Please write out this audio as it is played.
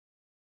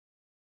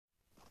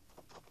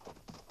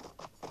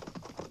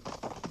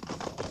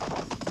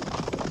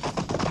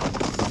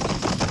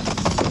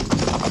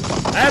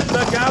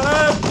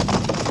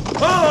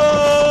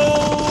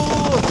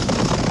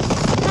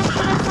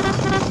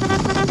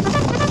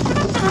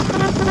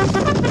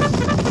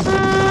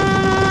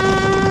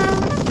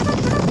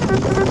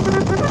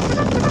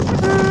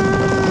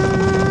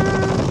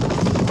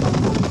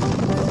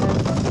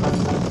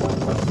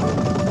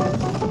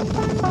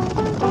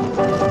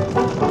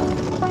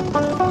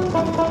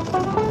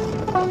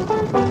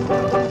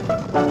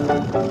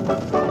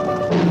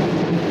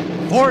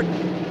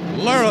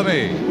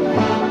Laramie.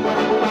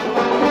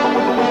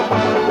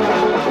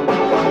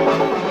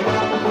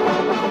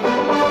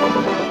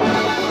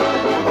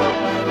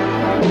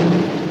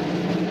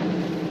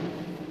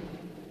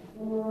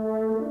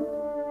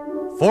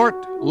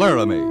 Fort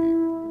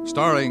Laramie,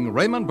 starring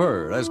Raymond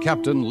Burr as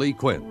Captain Lee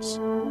Quince.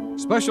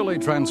 Specially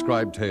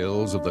transcribed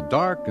tales of the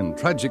dark and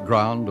tragic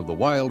ground of the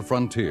wild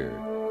frontier.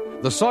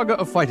 The saga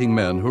of fighting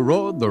men who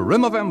rode the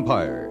rim of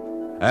empire.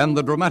 And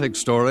the dramatic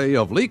story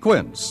of Lee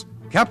Quince,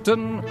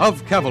 Captain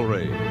of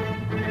Cavalry.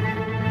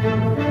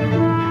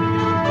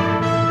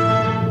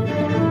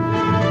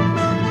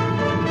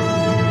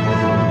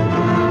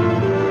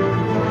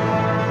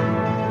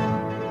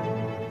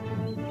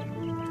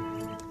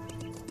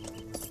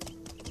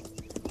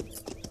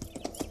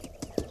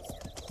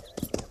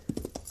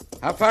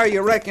 How far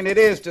you reckon it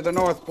is to the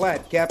North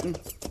Platte, Captain?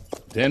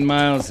 10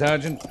 miles,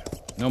 Sergeant.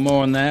 No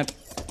more than that.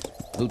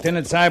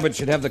 Lieutenant Seibert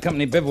should have the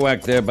company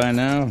bivouac there by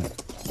now.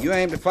 You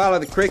aim to follow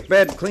the creek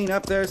bed clean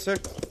up there, sir?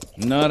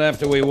 Not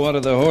after we water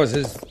the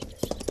horses.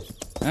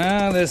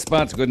 This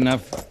spot's good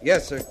enough.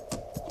 Yes, sir.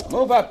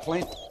 Move up,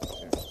 Flint.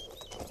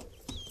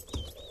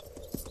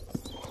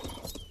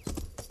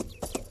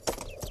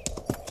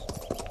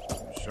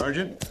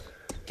 Sergeant?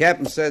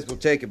 Captain says we'll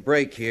take a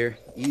break here,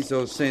 ease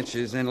those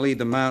cinches, and lead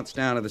the mounts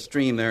down to the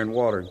stream there and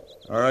water.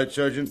 All right,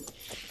 Sergeant.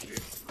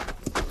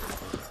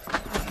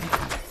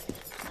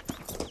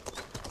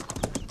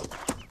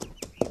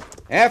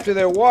 After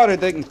they're watered,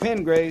 they can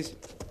pen graze.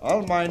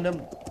 I'll mind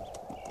them.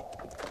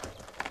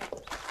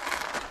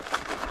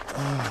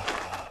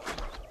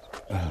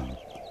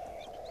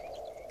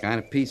 Kind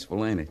of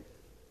peaceful, ain't it?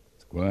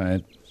 It's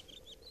quiet.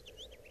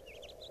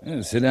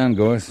 Sit down,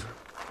 Gorse.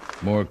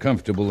 More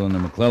comfortable than the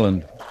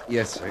McClellan.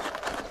 Yes, sir.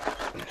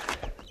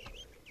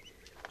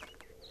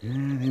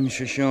 Them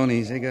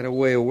Shoshones, they got a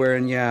way of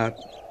wearing you out.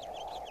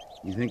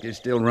 You think they're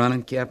still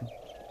running, Captain?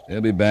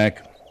 They'll be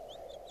back.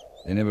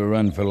 They never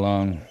run for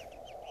long.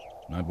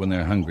 Not when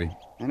they're hungry.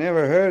 I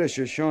never heard of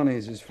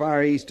Shoshones as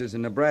far east as the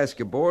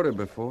Nebraska border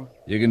before.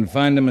 You can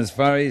find them as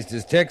far east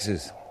as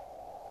Texas.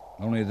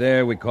 Only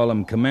there we call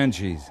them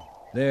Comanches.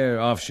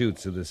 They're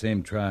offshoots of the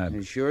same tribe.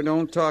 They sure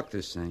don't talk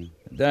the same.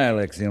 The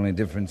dialect's the only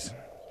difference.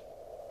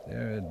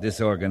 They're a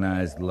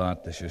disorganized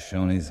lot, the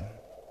Shoshones.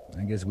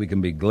 I guess we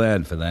can be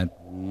glad for that.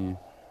 Yeah.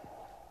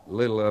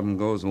 Little of them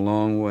goes a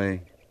long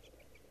way.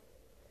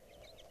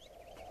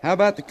 How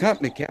about the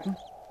company, Captain?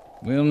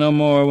 We'll know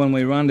more when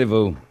we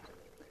rendezvous.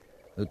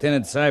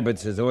 Lieutenant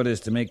Seibert has orders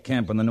to make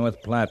camp on the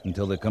North Platte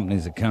until the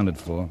company's accounted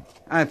for.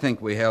 I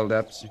think we held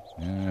up, sir.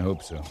 Yeah, I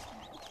hope so.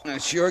 I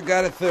sure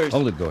got a thirst.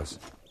 Hold it, Gorse.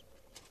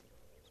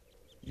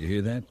 You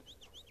hear that?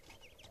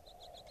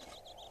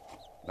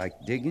 Like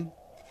digging?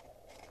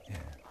 Yeah.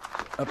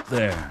 Up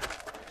there.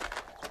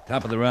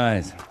 Top of the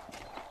rise.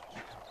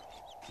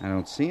 I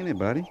don't see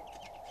anybody.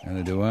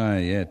 Neither do I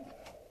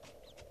yet.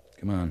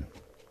 Come on.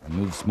 And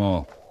move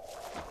small.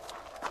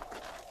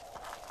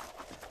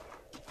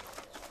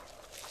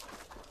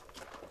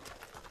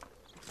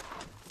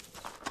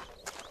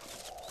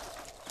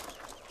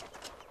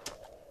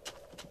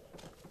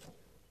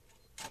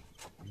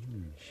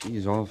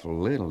 She's awful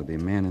little to be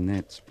manning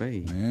that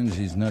spade. And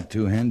she's not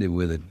too handy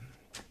with it.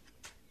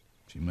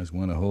 She must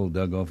want a hole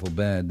dug awful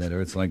bad. That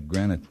earth's like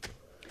granite.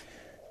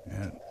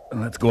 Yeah,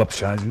 let's go up,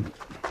 Sergeant.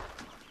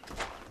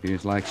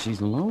 Feels like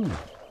she's alone.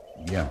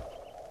 Yeah.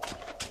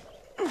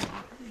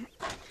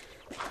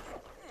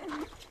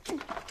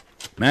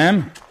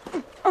 Ma'am,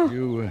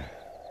 you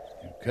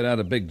cut out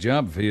a big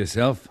job for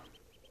yourself.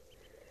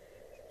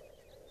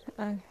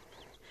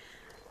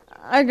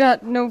 I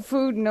got no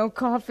food, no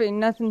coffee,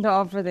 nothing to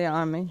offer the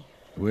Army.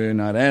 We're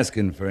not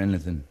asking for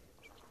anything.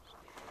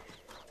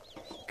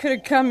 Could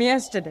have come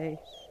yesterday.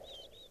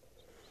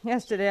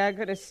 Yesterday I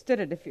could have stood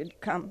it if you'd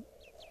come.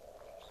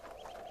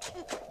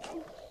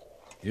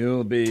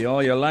 You'll be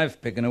all your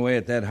life picking away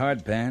at that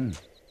hard pan.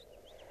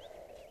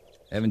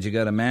 Haven't you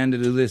got a man to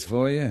do this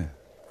for you?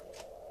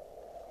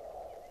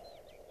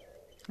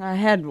 I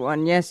had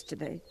one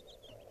yesterday.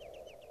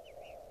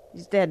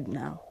 He's dead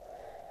now.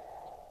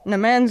 And a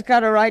man's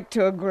got a right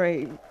to a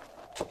grave.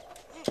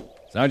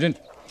 Sergeant?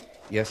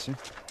 Yes, sir?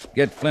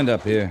 Get Flint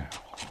up here.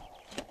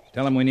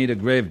 Tell him we need a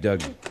grave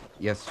dug.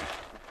 Yes, sir.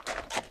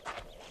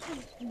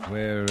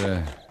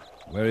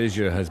 Where is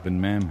your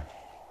husband, ma'am?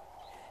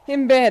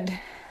 In bed.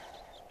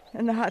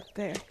 In the hut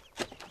there.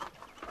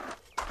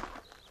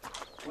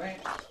 Flint,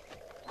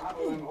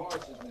 hobble them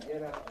horses and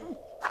get up there.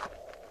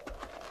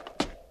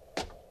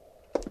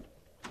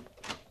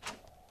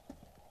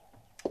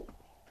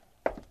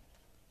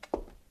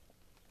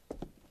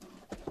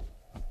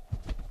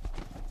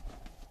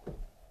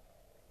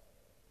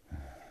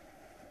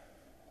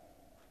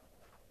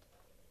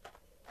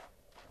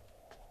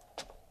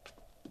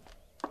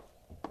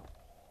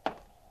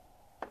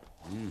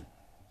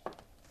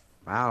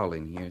 Foul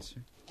in here,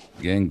 sir.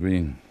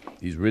 Gangrene.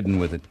 He's ridden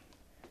with it.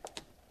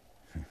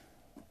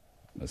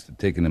 Must have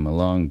taken him a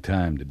long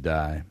time to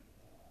die.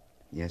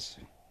 Yes,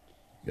 sir.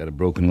 Got a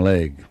broken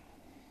leg.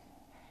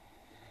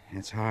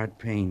 That's hard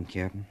pain,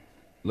 Captain.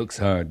 Looks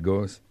hard,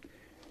 Gorse.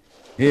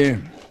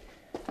 Here,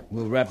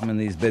 we'll wrap him in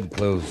these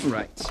bedclothes.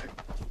 Right, sir.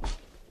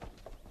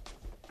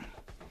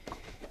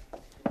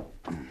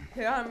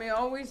 The Army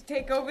always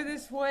take over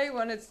this way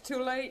when it's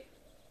too late.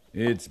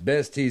 It's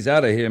best he's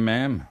out of here,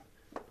 ma'am.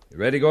 You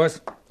ready, Gorse?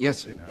 Yes,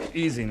 sir.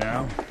 Easy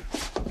now.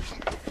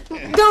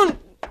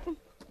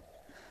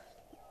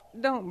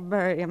 Don't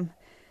bury him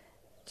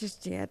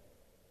just yet.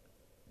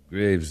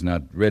 Grave's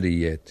not ready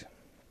yet.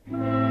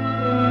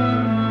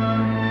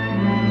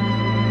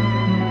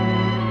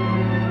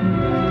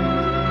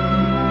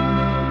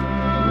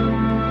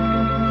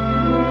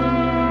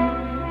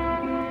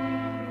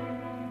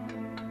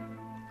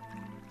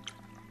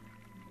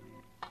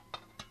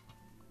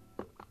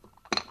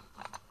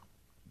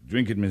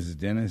 Drink it, Mrs.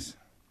 Dennis.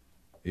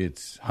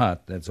 It's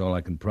hot, that's all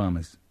I can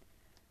promise.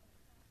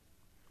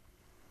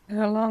 Been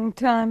a long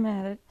time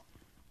at it.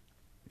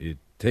 It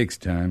takes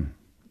time.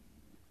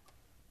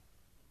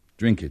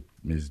 Drink it,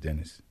 Miss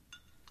Dennis.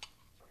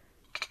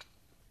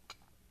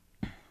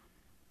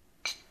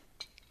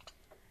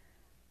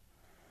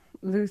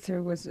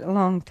 Luther was a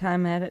long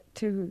time at it,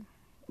 too,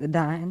 the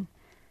dying.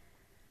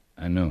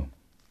 I know.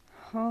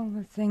 All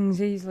the things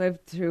he's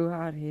lived through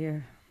out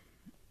here.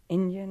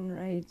 Indian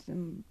raids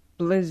and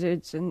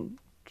blizzards and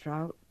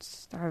droughts,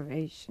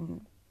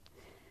 starvation.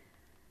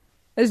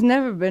 There's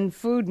never been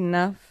food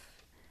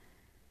enough.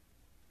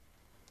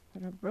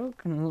 But a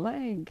broken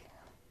leg.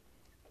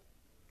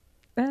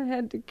 That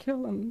had to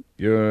kill him.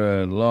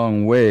 You're a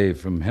long way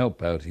from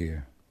help out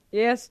here.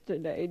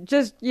 Yesterday,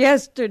 just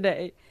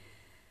yesterday.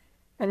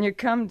 And you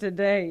come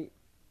today.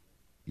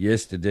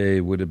 Yesterday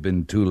would have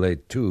been too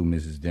late, too,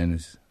 Mrs.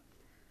 Dennis.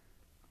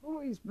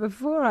 Always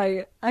before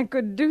I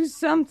could do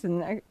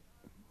something. I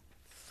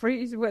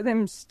freeze with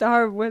him,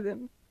 starve with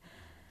him.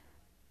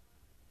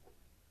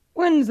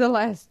 When's the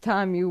last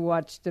time you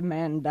watched a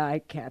man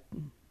die,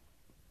 Captain?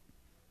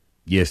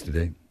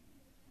 Yesterday.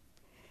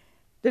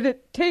 Did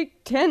it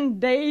take 10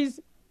 days?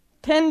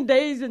 10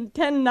 days and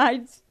 10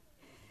 nights?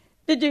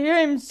 Did you hear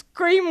him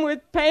scream with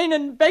pain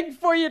and beg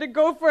for you to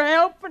go for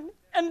help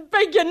and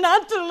beg you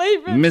not to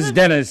leave him? Miss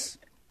Dennis!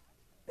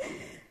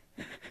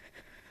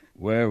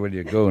 Where will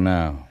you go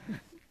now?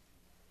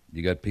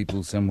 You got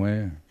people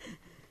somewhere?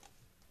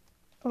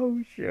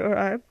 Oh, sure,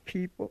 I have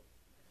people.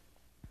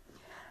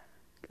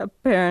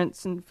 Got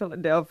parents in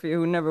Philadelphia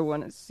who never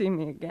want to see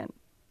me again.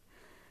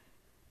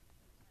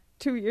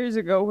 2 years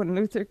ago, when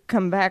Luther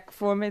come back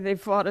for me, they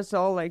fought us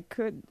all they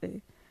could.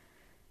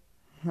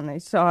 When they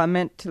saw I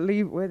meant to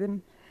leave with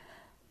him,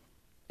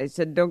 they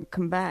said, don't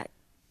come back.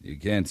 You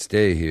can't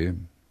stay here.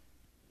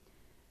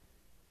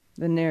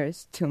 The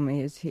nearest to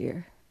me is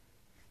here.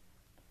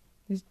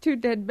 There's 2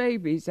 dead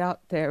babies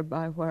out there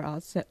by where I'll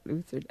set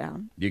Luther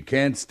down. You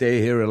can't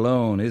stay here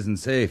alone. Isn't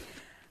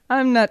safe.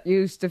 I'm not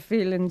used to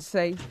feeling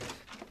safe.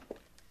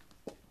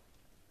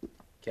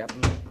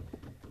 Captain,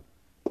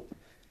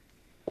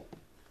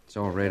 it's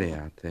already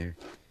out there.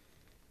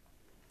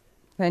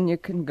 Then you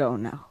can go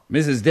now.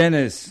 Mrs.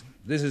 Dennis,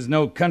 this is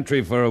no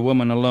country for a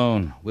woman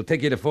alone. We'll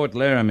take you to Fort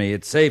Laramie.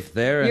 It's safe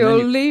there. And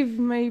You'll leave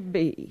me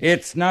be.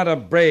 It's not a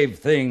brave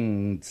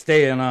thing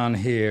staying on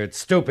here. It's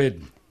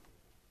stupid.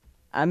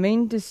 I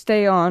mean to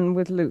stay on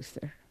with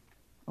Luther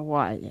a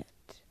while yet.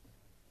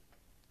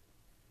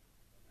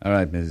 All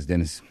right, Mrs.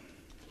 Dennis.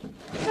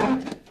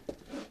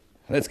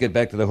 Let's get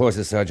back to the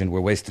horses, Sergeant.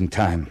 We're wasting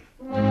time.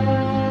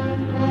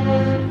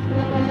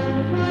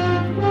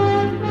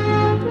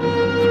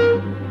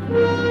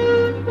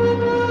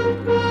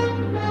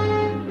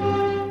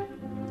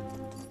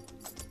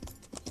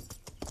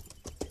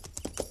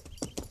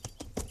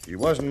 She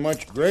wasn't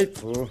much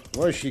grateful,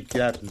 was she,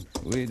 Captain?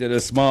 We did a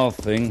small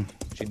thing.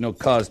 She'd no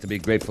cause to be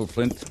grateful,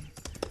 Flint.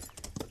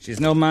 She's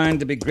no mind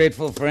to be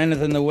grateful for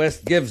anything the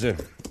West gives her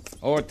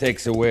or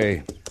takes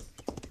away.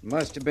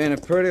 Must have been a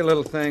pretty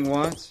little thing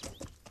once.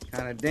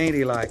 Kind of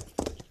dainty-like.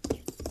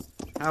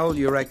 How old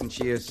you reckon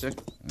she is, sir?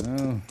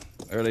 Oh,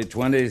 early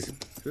 20s.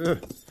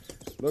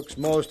 Looks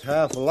most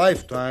half a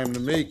lifetime to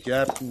me,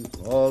 Captain.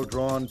 All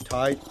drawn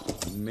tight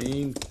and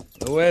mean.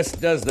 The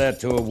West does that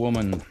to a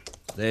woman.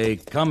 They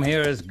come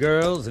here as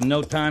girls, and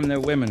no time they're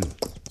women.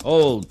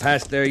 Old,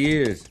 past their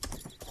years.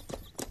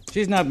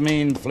 She's not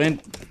mean,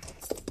 Flint.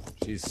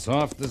 She's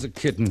soft as a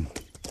kitten.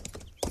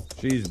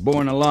 She's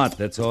borne a lot,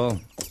 that's all.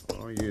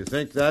 Oh, you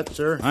think that,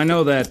 sir? I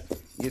know that.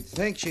 You'd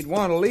think she'd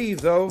want to leave,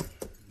 though.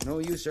 No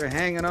use her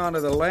hanging on to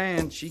the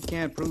land. She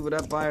can't prove it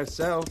up by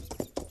herself.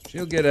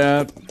 She'll get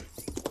out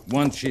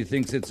once she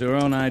thinks it's her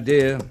own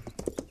idea.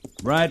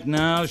 Right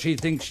now, she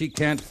thinks she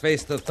can't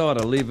face the thought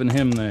of leaving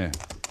him there.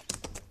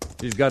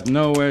 She's got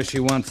nowhere she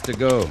wants to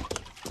go.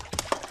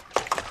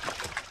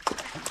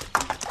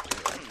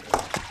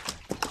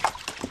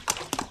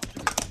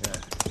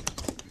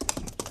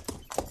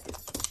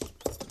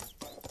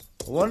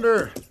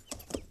 Wonder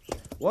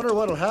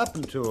what'll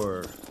happen to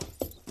her.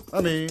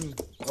 I mean,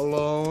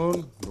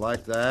 alone,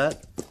 like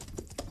that.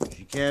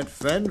 She can't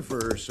fend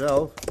for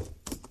herself,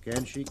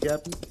 can she,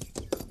 Captain?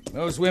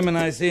 Those women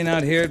I seen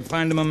out here'd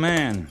find him a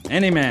man.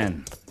 Any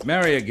man.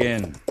 Marry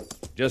again.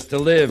 Just to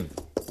live.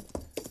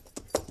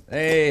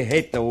 They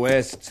hate the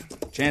West.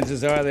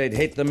 chances are they'd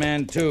hate the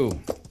man, too.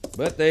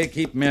 But they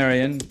keep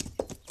marrying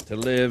to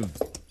live.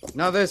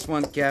 Now this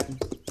one, Captain.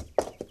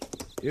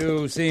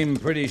 You seem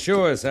pretty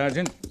sure,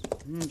 Sergeant.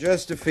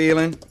 Just a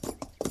feeling.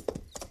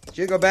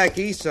 She'll go back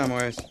east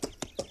somewhere.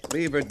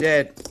 Leave her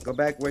dead. Go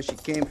back where she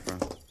came from.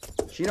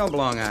 She don't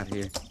belong out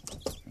here.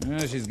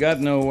 Well, she's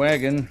got no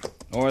wagon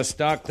or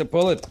stock to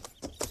pull it.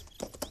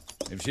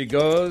 If she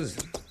goes,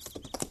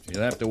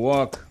 she'll have to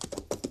walk.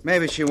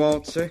 Maybe she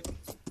won't, sir.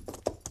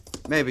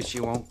 Maybe she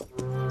won't.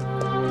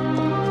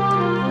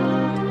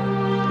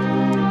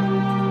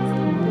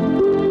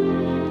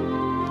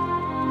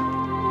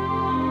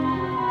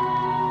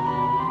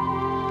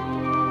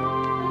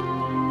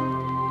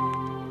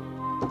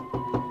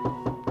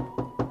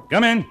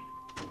 Come in.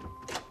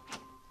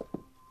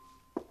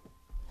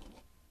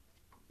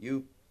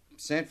 You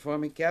sent for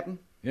me, Captain?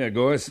 Yeah,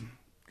 Gorse.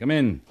 Come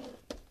in.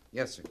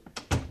 Yes, sir.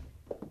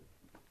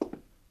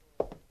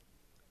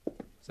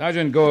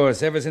 Sergeant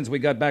Gorse, ever since we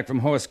got back from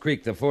Horse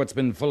Creek, the fort's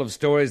been full of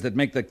stories that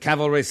make the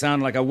cavalry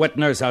sound like a wet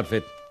nurse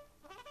outfit.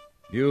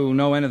 You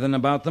know anything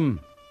about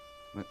them?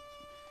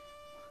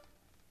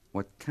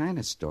 What kind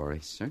of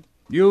stories, sir?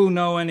 You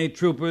know any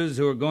troopers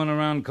who are going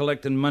around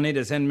collecting money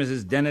to send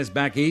Mrs. Dennis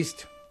back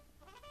east?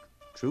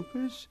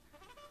 Troopers?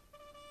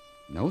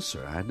 No,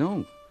 sir, I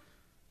don't.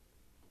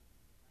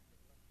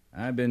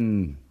 I've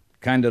been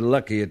kind of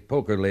lucky at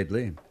poker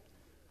lately.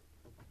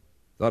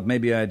 Thought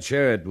maybe I'd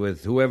share it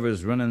with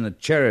whoever's running the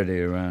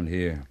charity around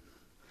here.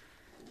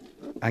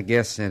 I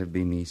guess that'd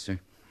be me, sir.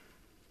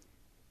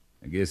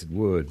 I guess it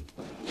would.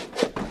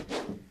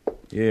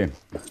 Here.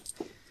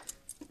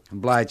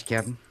 Obliged,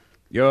 Captain.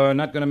 You're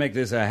not going to make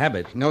this a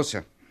habit. No,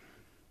 sir.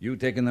 You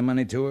taking the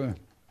money to her?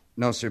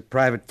 No, sir.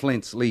 Private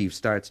Flint's leave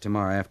starts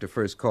tomorrow after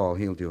first call.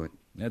 He'll do it.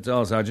 That's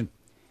all, Sergeant.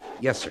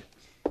 Yes, sir.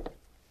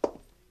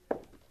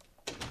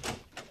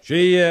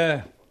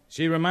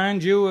 She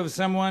reminds you of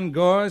someone,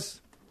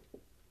 Gorse?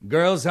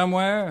 Girl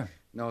somewhere?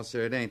 No,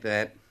 sir, it ain't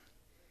that.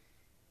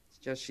 It's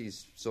just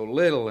she's so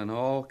little and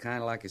all, kind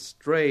of like a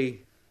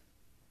stray.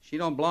 She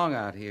don't belong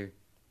out here.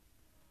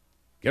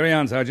 Carry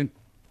on, Sergeant.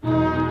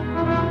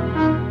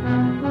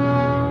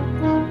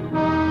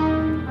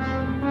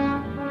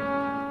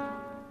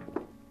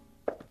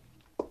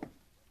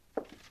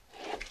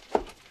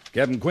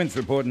 Captain Quince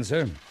reporting,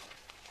 sir.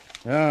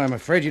 I'm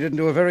afraid you didn't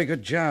do a very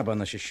good job on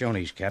the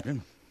Shoshones,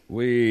 Captain.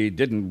 We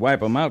didn't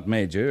wipe 'em out,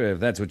 Major, if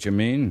that's what you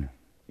mean.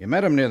 You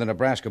met 'em near the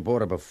Nebraska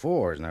border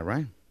before, isn't that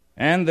right?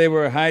 And they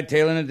were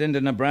hightailing it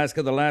into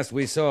Nebraska the last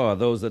we saw,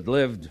 those that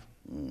lived.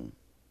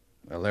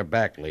 Well, they're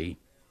back, Lee.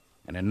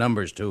 And in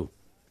numbers, too.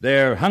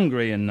 They're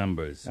hungry in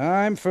numbers.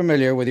 I'm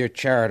familiar with your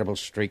charitable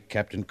streak,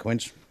 Captain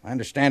Quince. I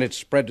understand it's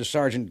spread to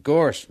Sergeant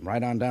Gorse,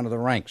 right on down to the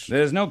ranks.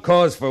 There's no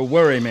cause for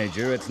worry,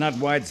 Major. It's not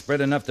widespread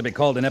enough to be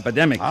called an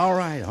epidemic. All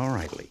right,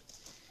 Lee.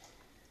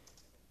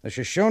 The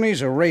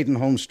Shoshones are raiding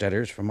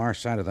homesteaders from our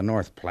side of the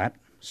North Platte,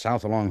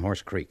 south along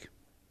Horse Creek.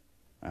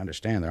 I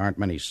understand there aren't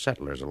many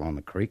settlers along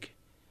the creek.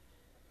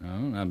 No,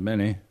 not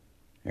many.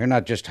 They're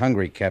not just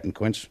hungry, Captain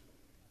Quince.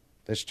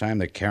 This time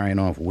they're carrying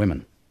off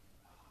women.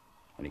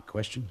 Any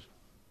questions?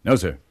 No,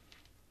 sir.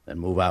 Then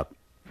move out.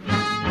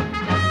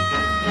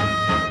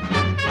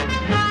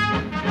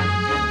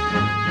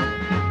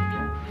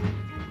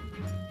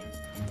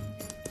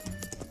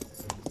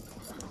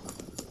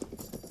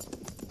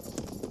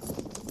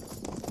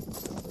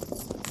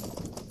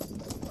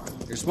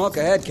 There's smoke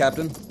ahead,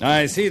 Captain.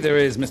 I see there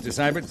is, Mr.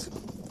 Syberts.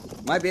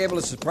 Might be able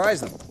to surprise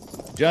them.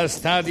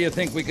 Just how do you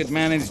think we could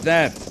manage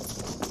that?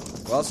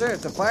 Well, sir,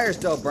 if the fire's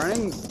still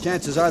burning,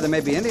 chances are there may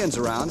be Indians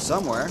around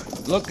somewhere.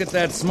 Look at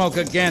that smoke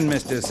again,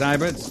 Mr.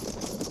 Syberts.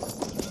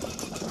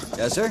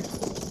 Yes, sir?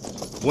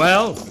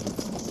 Well?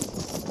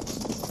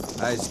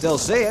 I still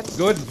see it.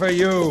 Good for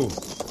you.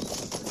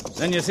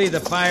 Then you see the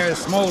fire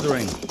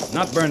smoldering,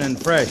 not burning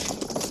fresh.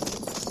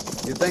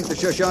 You think the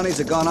Shoshones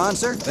have gone on,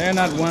 sir? They're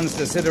not ones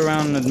to sit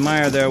around and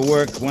admire their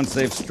work once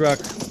they've struck.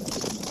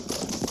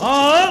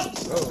 Oh!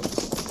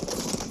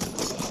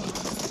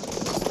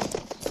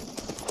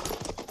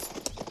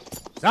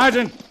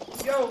 Sergeant!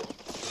 Yo!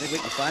 Think we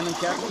can find them,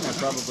 Captain? They're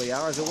probably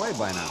hours away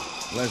by now.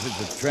 Unless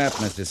it's a trap,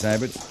 Mr.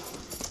 Syberts.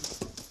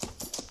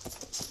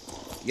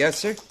 Yes,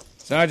 sir?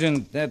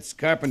 Sergeant, that's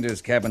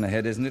Carpenter's cabin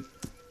ahead, isn't it?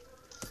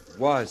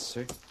 Was,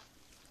 sir.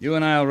 You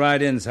and I'll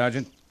ride in,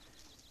 Sergeant.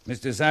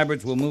 Mr.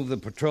 Syberts will move the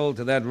patrol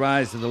to that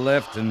rise to the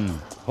left and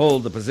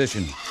hold the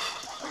position.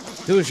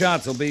 2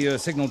 shots will be your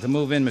signal to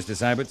move in, Mr.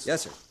 Syberts.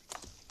 Yes, sir.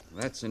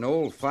 That's an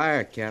old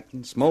fire,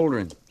 Captain.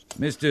 Smoldering.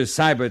 Mr.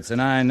 Syberts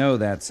and I know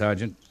that,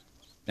 Sergeant.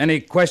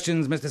 Any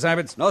questions, Mr.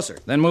 Syberts? No, sir.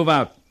 Then move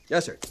out.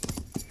 Yes, sir.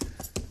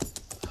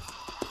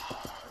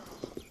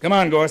 Come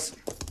on, Gorse.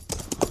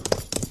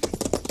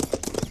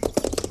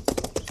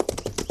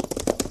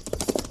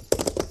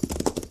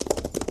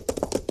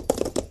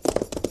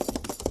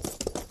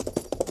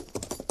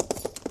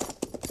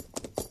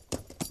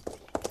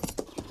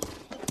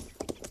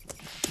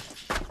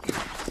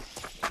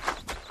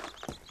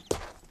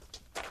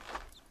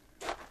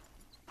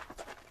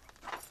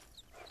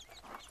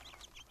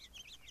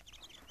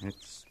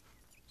 That's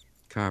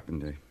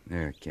Carpenter.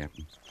 There,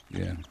 Captain.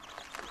 Yeah.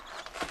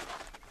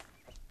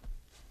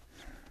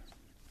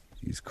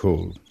 He's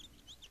cold.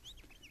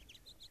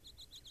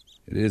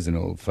 It is an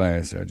old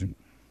fire, Sergeant.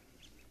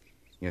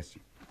 Yes,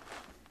 sir.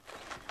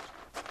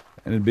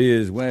 And it'd be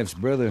his wife's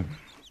brother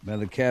by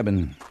the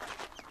cabin.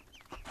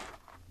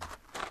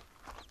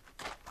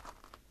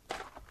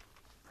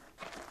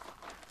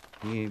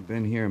 He ain't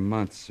been here in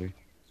months, sir.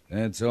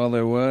 That's all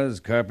there was?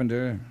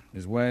 Carpenter,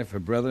 his wife, her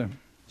brother?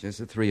 Just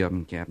the three of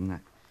them, Captain.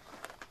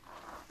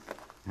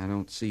 I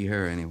don't see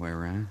her anywhere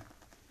around.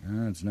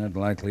 It's not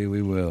likely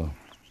we will.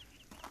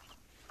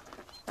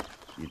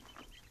 You'd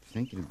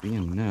think it'd be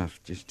enough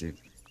just to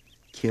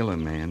kill a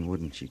man,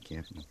 wouldn't you,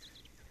 Captain?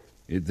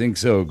 You'd think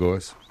so,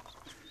 Gorse.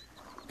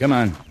 Come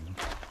on.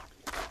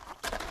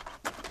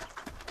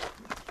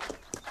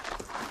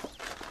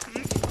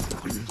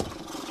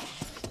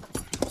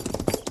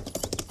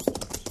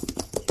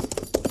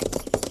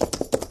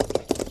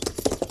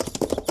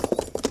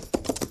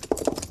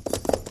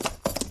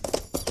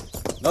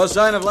 No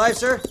sign of life,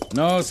 sir?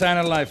 No sign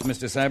of life,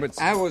 Mr. Syberts.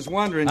 I was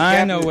wondering, I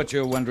Captain... know what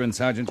you're wondering,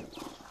 Sergeant.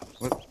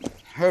 Well,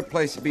 her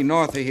place would be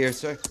north of here,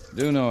 sir.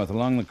 Due north,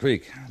 along the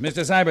creek.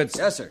 Mr. Syberts.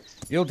 Yes, sir.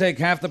 You'll take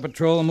half the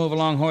patrol and move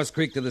along Horse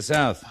Creek to the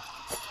south.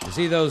 You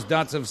see those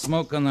dots of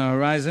smoke on the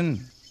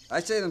horizon?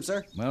 I see them,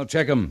 sir. Well,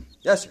 check them.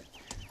 Yes, sir.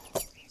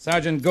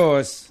 Sergeant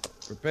Gorse,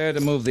 prepare to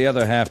move the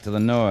other half to the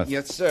north.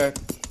 Yes, sir.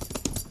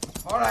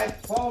 All right,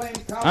 fall in.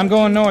 I'm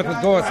going north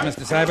with Gorse,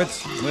 Mr.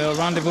 Syberts. We'll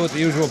rendezvous at the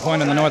usual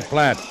point on the North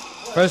Platte.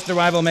 First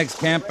arrival makes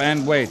camp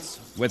and waits,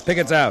 with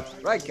pickets out.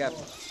 Right,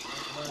 Captain.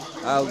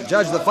 I'll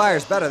judge the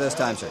fires better this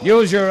time, sir.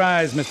 Use your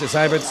eyes, Mr.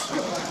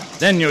 Syberts.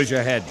 Then use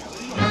your head.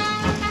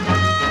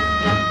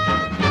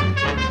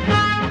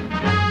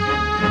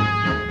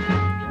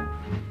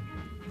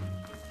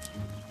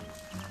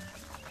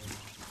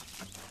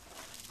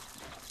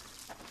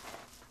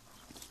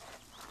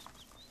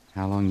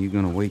 How long you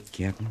gonna wait,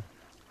 Captain?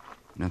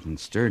 Nothing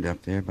stirred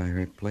up there by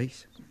her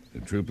place. The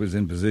troopers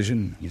in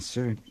position? Yes,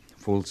 sir.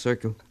 Full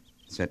circle.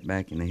 Set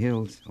back in the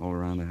hills, all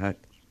around the hut.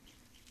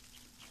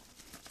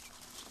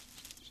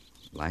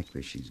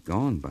 Likely she's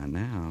gone by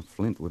now.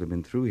 Flint would have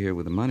been through here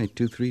with the money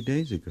 2-3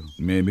 days ago.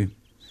 Maybe.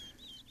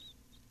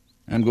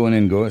 I'm going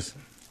in, Gorse.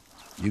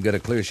 You got a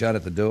clear shot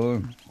at the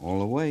door? All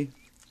the way.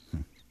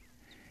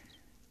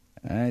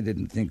 I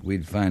didn't think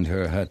we'd find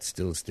her hut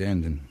still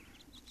standing.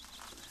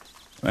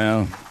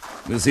 Well,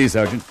 we'll see,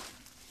 Sergeant.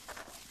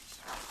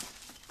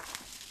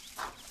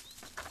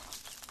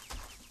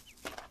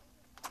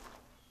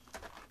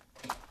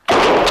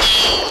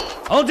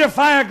 Hold your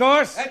fire,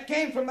 Gorse! That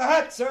came from the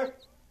hut, sir.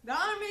 The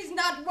Army's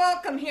not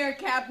welcome here,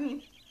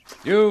 Captain.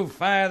 You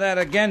fire that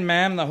again,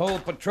 ma'am, the whole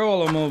patrol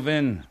will move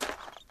in.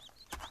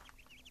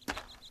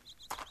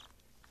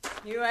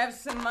 You have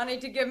some money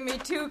to give me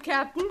too,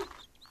 Captain?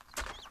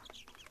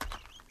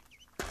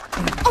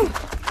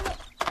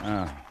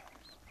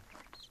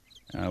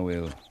 Now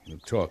we'll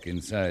talk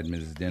inside,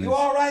 Mrs. Dennis. You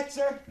all right,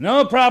 sir?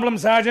 No problem,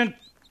 Sergeant.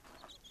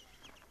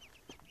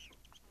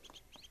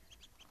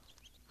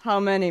 How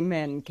many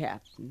men,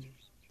 Captain?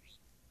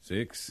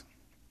 6,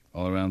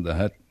 all around the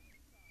hut.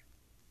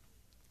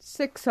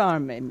 6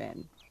 Army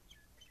men.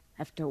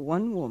 After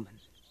one woman.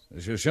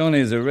 The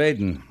Shoshones are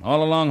raiding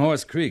all along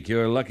Horse Creek.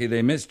 You're lucky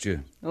they missed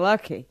you.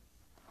 Lucky.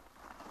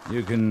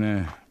 You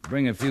can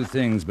bring a few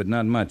things, but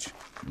not much.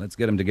 Let's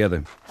get them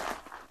together.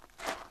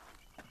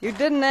 You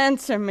didn't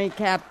answer me,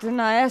 Captain.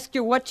 I asked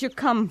you what you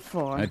come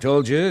for. I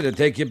told you to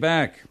take you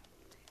back.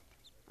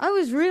 I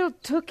was real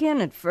took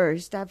in at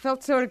first. I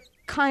felt sort of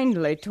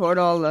kindly toward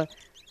all the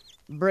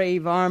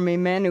brave Army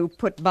men who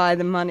put by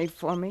the money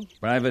for me.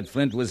 Private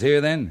Flint was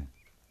here then?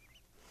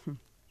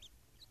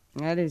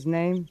 That his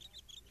name?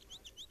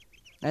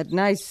 That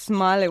nice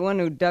smiley one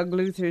who dug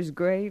Luther's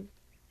grave?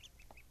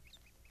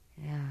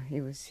 Yeah,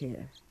 he was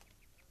here.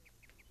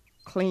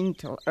 Clean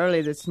till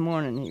early this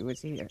morning he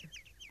was here.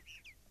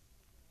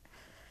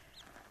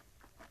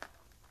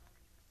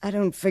 I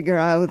don't figure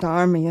I owe the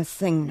Army a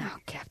thing now,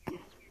 Captain.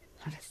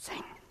 Not a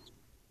thing.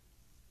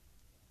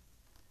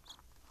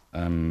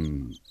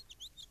 I'm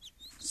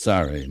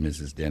sorry,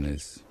 Mrs.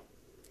 Dennis.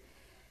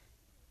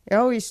 You're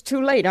always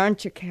too late,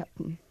 aren't you,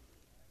 Captain?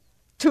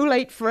 Too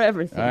late for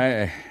everything.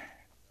 I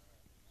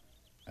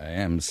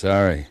am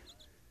sorry.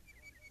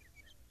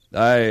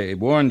 I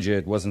warned you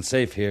it wasn't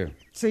safe here.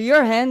 So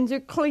your hands are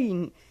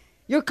clean.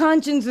 Your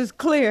conscience is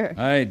clear.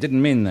 I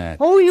didn't mean that.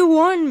 Oh, you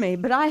warned me,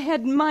 but I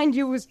had in mind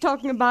you was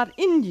talking about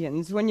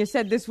Indians when you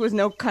said this was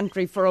no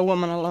country for a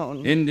woman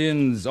alone.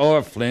 Indians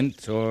or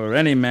Flint or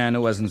any man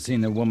who hasn't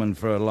seen a woman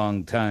for a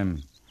long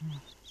time.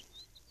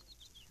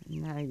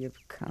 Now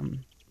you've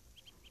come.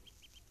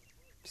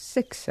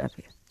 6 of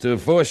you. To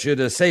force you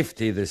to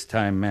safety this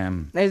time,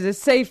 ma'am. There's a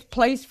safe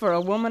place for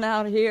a woman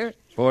out here?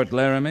 Fort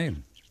Laramie,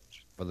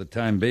 for the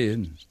time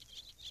being.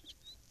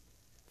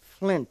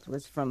 Flint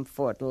was from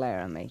Fort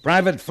Laramie.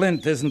 Private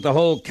Flint isn't the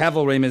whole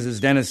cavalry,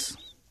 Mrs. Dennis.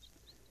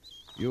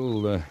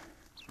 You'll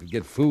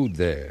get food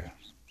there.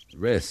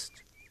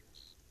 Rest.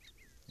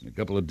 In a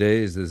couple of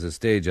days, there's a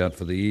stage out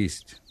for the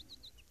east.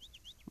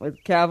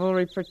 With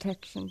cavalry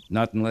protection?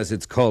 Not unless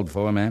it's called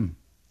for, ma'am.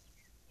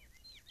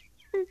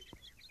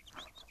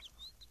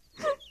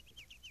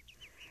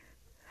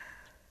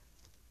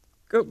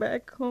 Go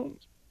back home.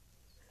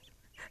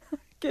 I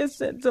guess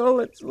that's all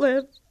that's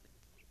left.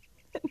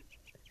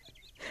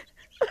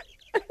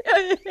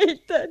 I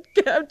hate that,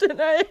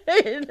 Captain. I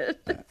hate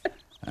it.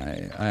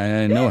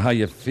 I know how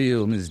you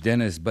feel, Miss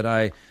Dennis, but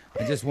I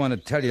just want to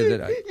tell you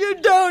that I...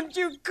 You don't.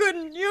 You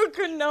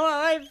couldn't know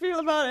how I feel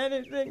about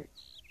anything.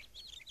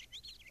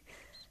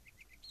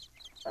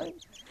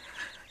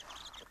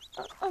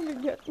 I'll be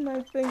getting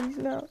my things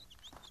now.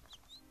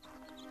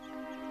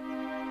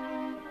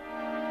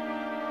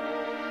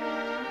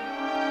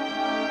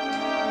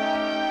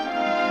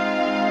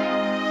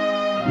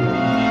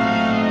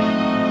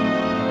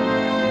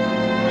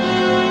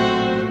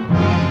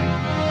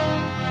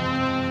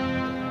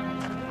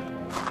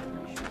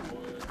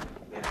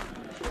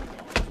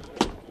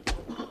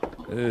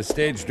 The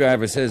stage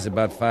driver says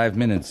about 5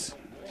 minutes.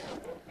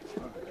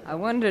 I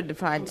wondered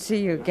if I'd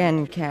see you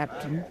again,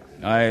 Captain.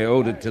 I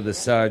owed it to the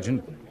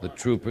sergeant, the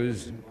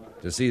troopers,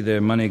 to see their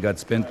money got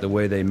spent the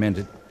way they meant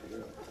it.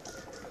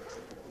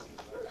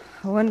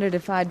 I wondered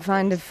if I'd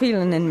find a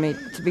feeling in me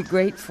to be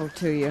grateful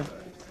to you.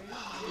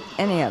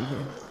 Any of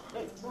you.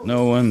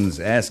 No one's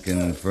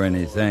asking for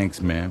any thanks,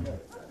 ma'am.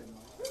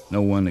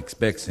 No one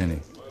expects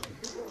any.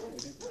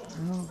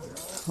 Oh,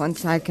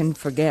 once I can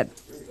forget,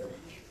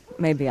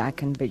 maybe I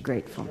can be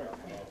grateful.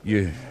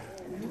 You're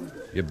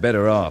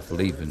better off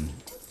leaving.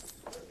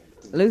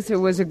 Luther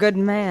was a good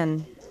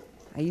man.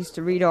 I used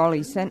to read all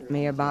he sent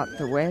me about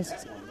the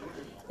West.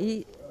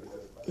 He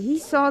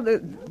saw the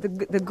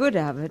good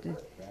of it.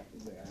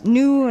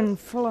 New and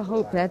full of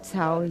hope, that's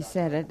how he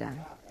said it.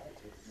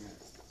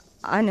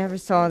 I never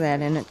saw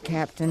that in it,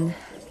 Captain.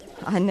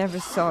 I never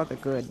saw the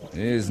good.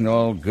 Isn't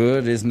all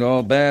good, isn't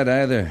all bad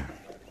either.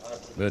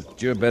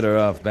 But you're better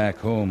off back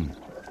home,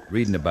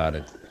 reading about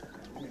it.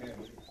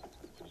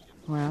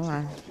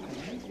 Well,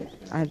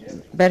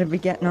 I'd better be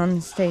getting on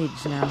the stage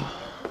now.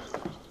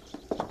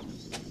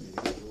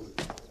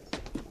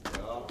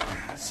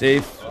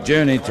 Safe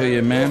journey to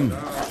you, ma'am.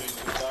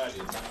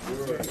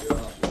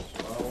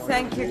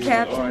 Thank you,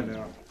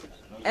 Captain.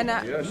 And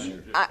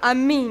I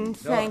mean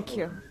thank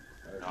you.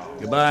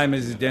 Goodbye,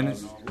 Mrs.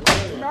 Dennis.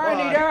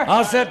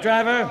 All set,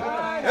 driver.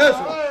 Yes,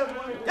 sir.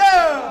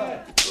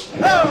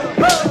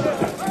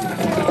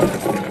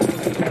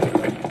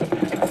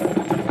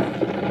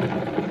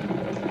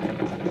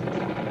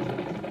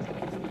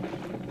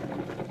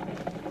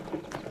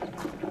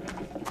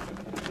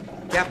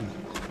 Captain,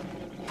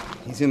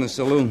 he's in the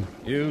saloon.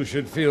 You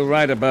should feel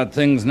right about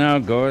things now,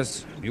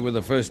 Gorse. You were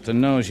the first to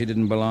know she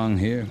didn't belong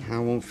here. I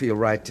won't feel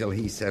right till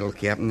he's settled,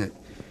 Captain.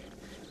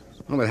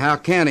 Well, but how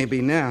can he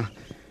be now?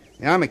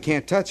 The Army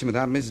can't touch him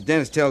without Mrs.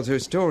 Dennis tells her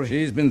story.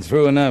 She's been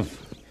through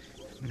enough.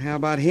 But how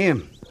about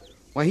him?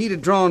 Why, he'd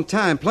have drawn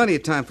time, plenty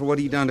of time for what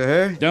he'd done to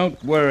her.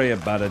 Don't worry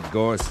about it,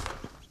 Gorse.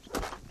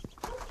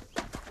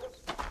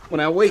 Well,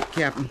 now, wait,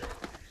 Captain.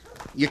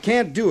 You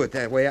can't do it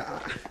that way.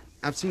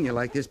 I've seen you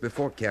like this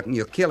before, Captain.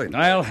 You'll kill him.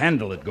 I'll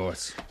handle it,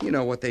 Gorse. You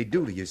know what they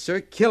do to you, sir.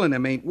 Killing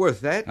him ain't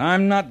worth that.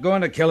 I'm not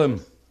going to kill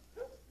him,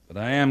 but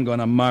I am going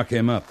to mark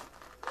him up.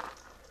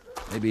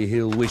 Maybe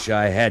he'll wish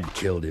I had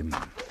killed him.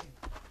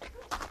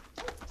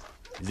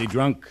 Is he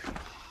drunk?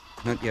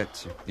 Not yet,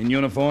 sir. In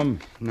uniform?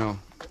 No.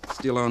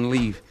 Still on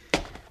leave.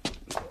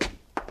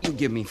 You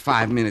give me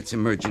 5 minutes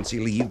emergency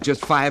leave.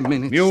 Just 5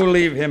 minutes. You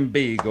leave him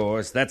be,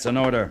 Gorse. That's an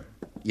order.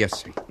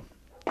 Yes, sir.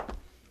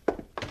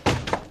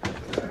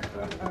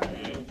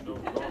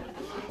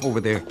 Over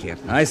there,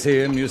 Captain. I see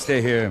him. You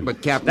stay here.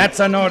 But, Captain...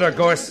 That's an order,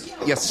 Gorse.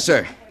 Yes,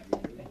 sir.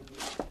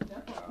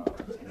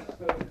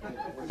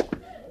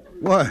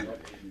 Why,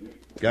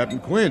 Captain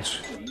Quince.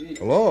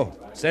 Hello.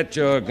 Set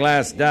your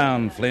glass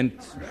down, Flint.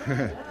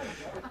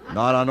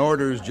 Not on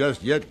orders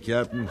just yet,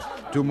 Captain.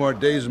 2 more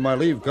days of my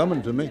leave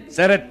coming to me.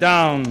 Set it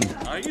down.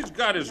 He's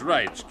got his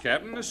rights,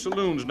 Captain. This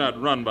saloon's not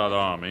run by the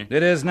Army.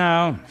 It is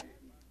now.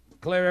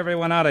 Clear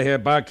everyone out of here,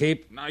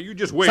 barkeep. Now, you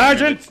just wait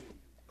Sergeant, a minute.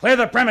 clear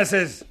the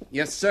premises.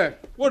 Yes, sir.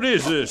 What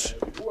is this?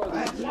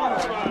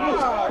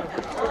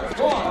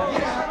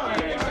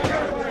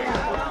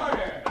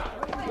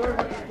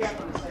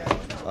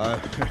 I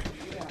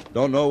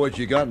don't know what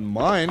you got in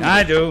mind.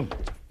 I do.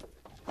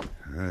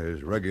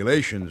 There's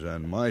regulations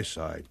on my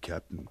side,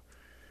 Captain.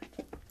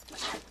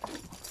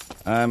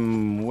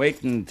 I'm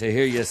waiting to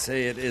hear you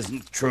say it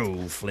isn't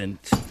true,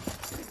 Flint.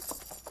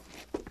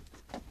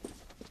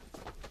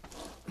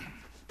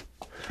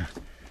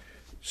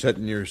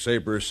 Setting your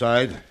saber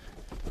aside,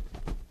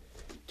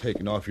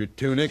 taking off your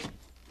tunic,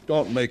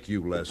 don't make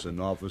you less an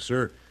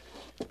officer.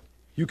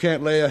 You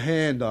can't lay a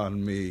hand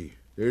on me.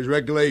 There's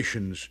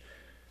regulations.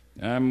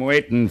 I'm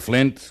waiting,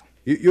 Flint.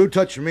 You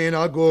touch me and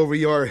I'll go over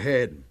your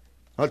head.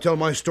 I'll tell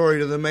my story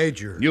to the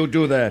major. You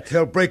do that.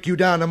 He'll break you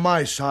down to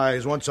my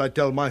size once I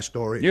tell my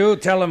story. You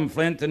tell him,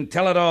 Flint, and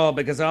tell it all,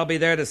 because I'll be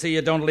there to see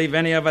you don't leave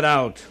any of it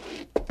out.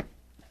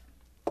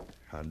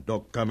 And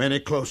don't come any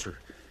closer.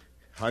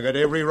 I got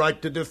every right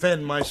to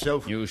defend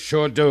myself. You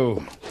sure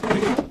do.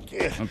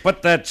 And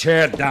put that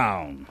chair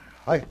down.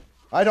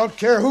 I don't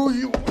care who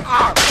you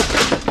are.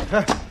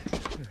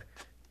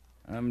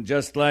 I'm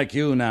just like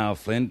you now,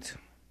 Flint.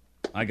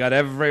 I got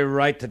every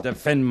right to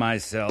defend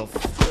myself.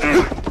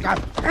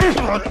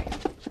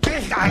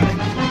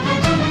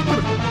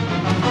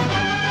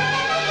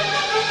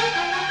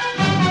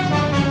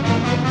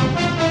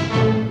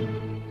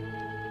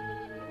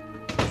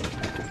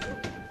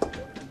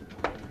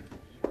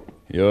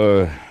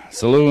 Your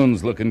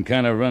saloon's looking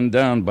kind of run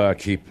down,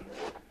 barkeep.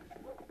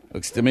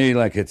 Looks to me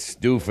like it's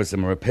due for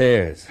some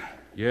repairs.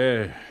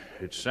 Yeah,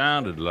 it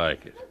sounded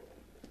like it.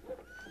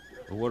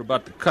 But what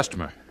about the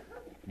customer?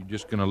 You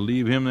just gonna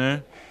leave him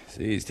there?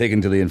 See, he's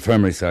taken to the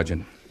infirmary,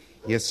 Sergeant.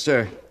 Yes,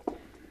 sir.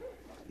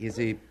 Is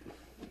he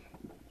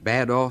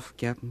bad off,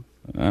 Captain?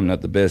 I'm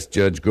not the best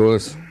judge,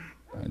 Gorse.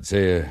 I'd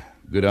say a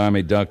good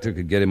army doctor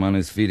could get him on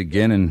his feet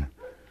again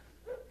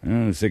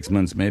in 6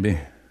 months, maybe.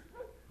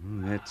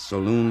 That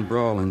saloon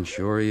brawling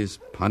sure is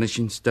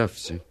punishing stuff,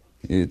 sir.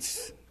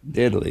 It's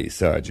deadly,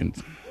 Sergeant.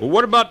 Well,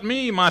 what about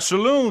me, my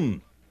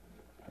saloon?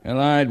 Well,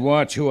 I'd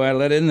watch who I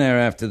let in there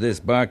after this,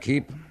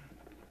 barkeep.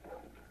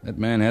 That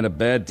man had a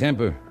bad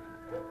temper.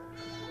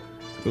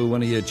 Threw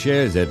one of your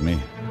chairs at me.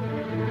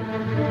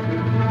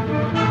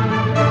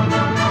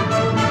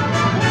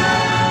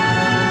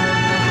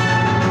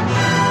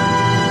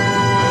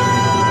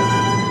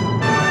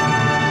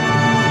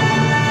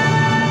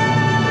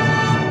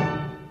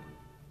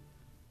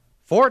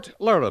 Fort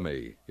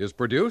Laramie is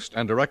produced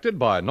and directed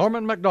by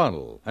Norman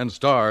MacDonald and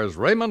stars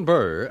Raymond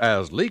Burr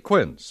as Lee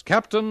Quince,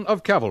 Captain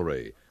of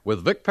Cavalry,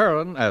 with Vic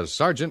Perrin as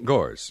Sergeant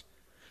Gorse.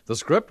 The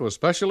script was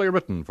specially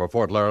written for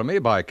Fort Laramie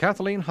by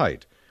Kathleen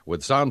Height,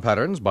 with sound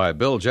patterns by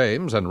Bill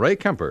James and Ray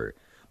Kemper,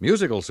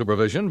 musical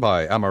supervision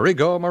by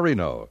Amerigo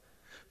Marino.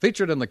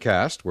 Featured in the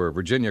cast were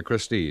Virginia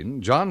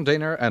Christine, John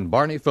Daner, and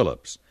Barney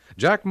Phillips.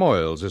 Jack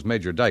Moyles is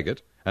Major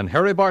Daggett, and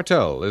Harry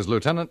Bartell is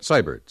Lieutenant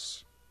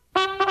Seiberts.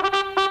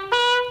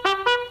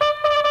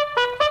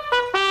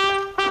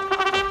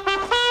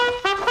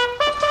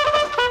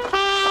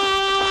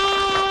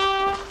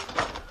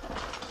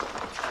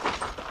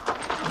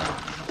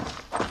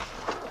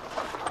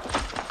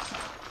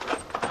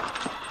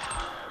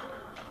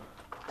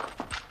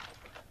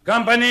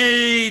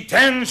 Company,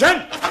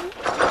 tension!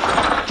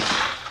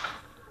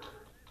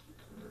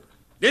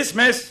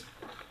 Dismiss!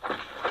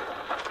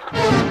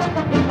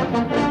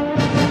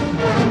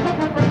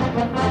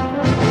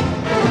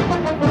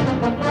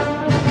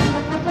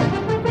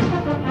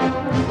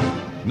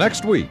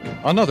 Next week,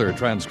 another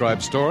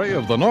transcribed story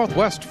of the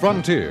Northwest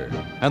frontier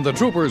and the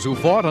troopers who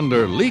fought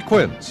under Lee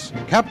Quince,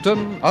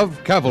 Captain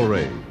of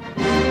Cavalry.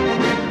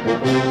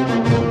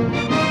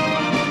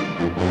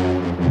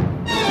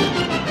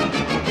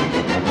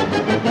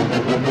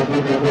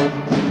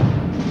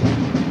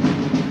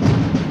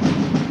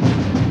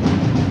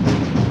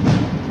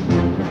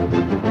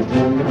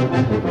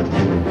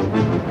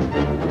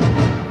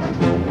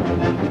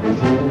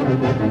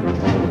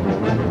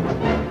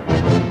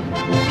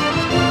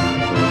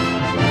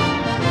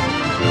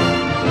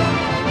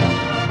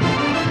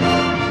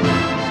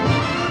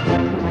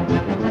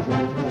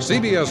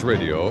 CBS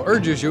Radio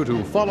urges you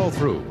to follow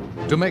through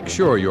to make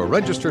sure you're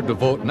registered to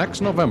vote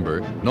next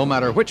November, no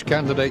matter which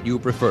candidate you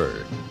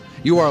prefer.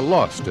 You are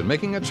lost in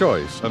making a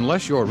choice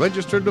unless you're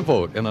registered to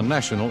vote in a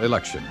national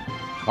election.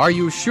 Are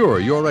you sure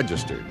you're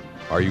registered?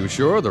 Are you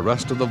sure the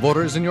rest of the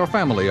voters in your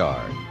family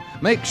are?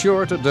 Make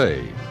sure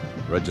today.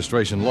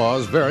 Registration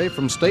laws vary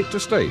from state to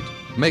state.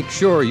 Make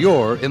sure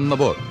you're in the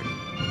book.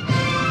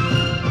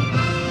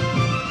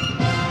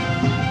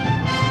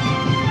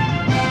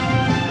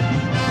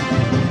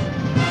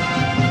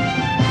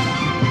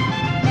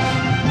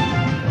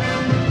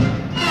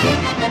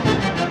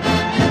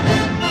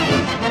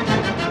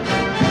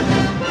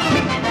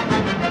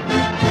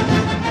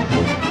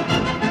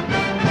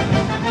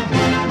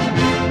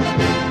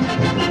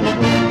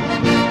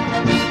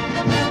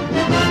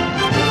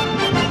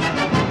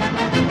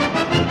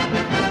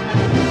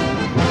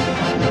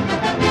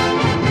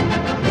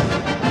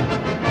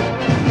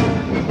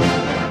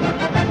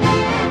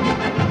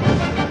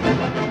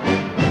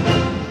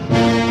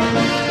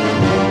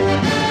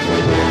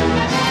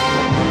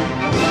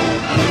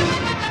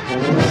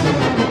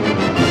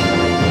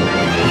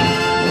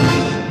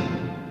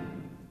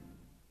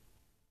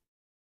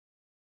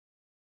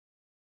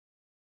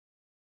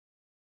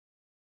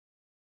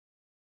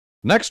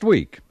 Next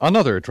week,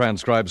 another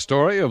transcribed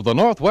story of the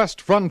Northwest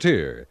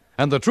frontier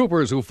and the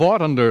troopers who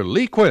fought under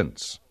Lee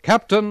Quince,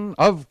 Captain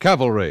of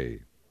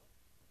Cavalry.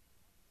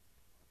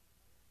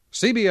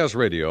 CBS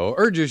Radio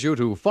urges you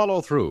to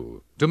follow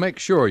through to make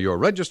sure you're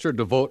registered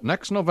to vote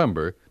next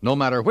November, no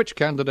matter which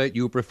candidate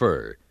you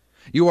prefer.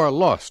 You are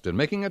lost in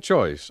making a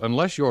choice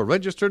unless you're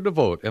registered to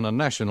vote in a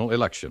national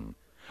election.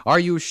 Are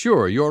you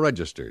sure you're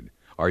registered?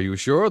 Are you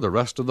sure the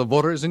rest of the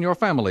voters in your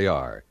family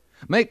are?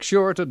 Make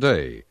sure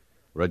today.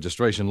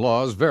 Registration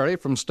laws vary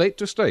from state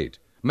to state.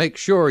 Make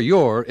sure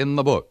you're in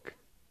the book.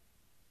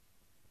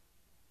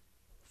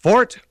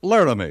 Fort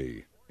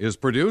Laramie is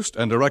produced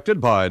and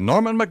directed by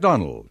Norman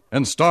MacDonald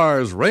and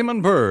stars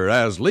Raymond Burr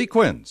as Lee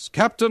Quince,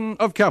 Captain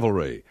of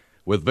Cavalry,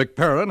 with Vic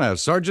Perrin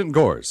as Sergeant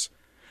Gorse.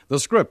 The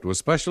script was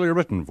specially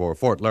written for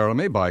Fort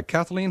Laramie by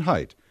Kathleen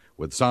Height,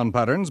 with sound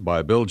patterns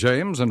by Bill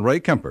James and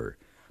Ray Kemper.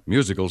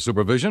 Musical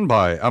supervision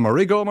by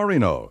Amerigo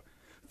Marino.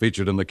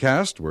 Featured in the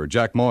cast were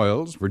Jack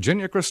Moyles,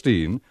 Virginia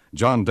Christine,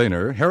 John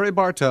Daner, Harry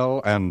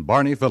Bartell, and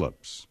Barney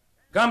Phillips.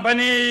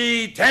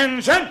 Company,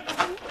 tension!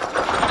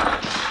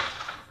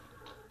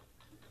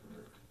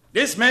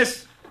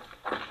 Dismiss!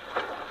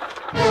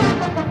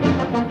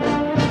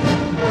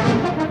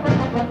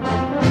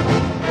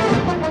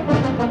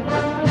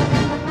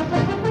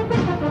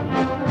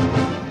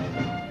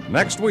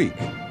 Next week,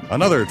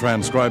 another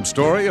transcribed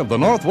story of the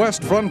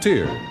Northwest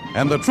frontier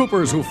and the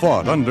troopers who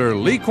fought under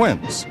Lee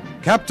Quince,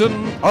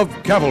 Captain of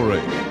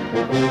Cavalry.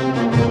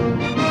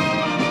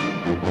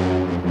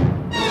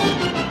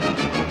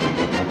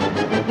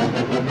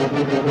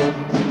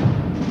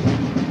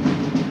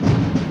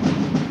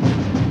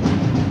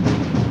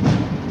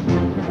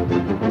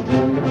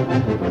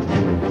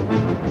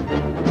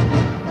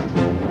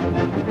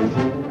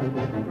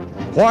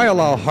 Why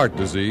allow heart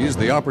disease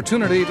the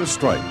opportunity to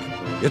strike?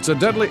 It's a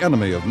deadly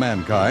enemy of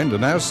mankind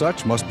and as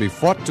such must be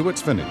fought to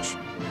its finish.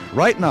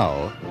 Right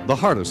now, the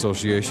Heart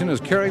Association is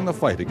carrying the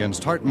fight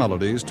against heart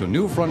maladies to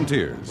new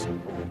frontiers.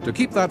 To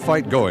keep that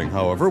fight going,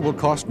 however, will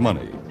cost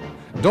money.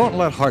 Don't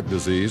let heart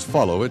disease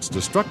follow its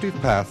destructive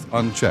path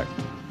unchecked.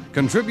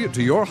 Contribute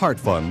to your Heart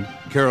Fund,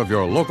 care of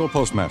your local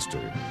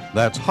postmaster.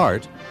 That's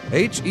Heart,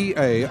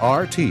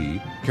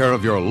 H-E-A-R-T, care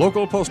of your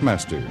local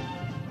postmaster.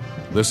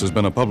 This has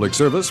been a public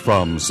service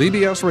from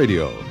CBS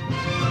Radio.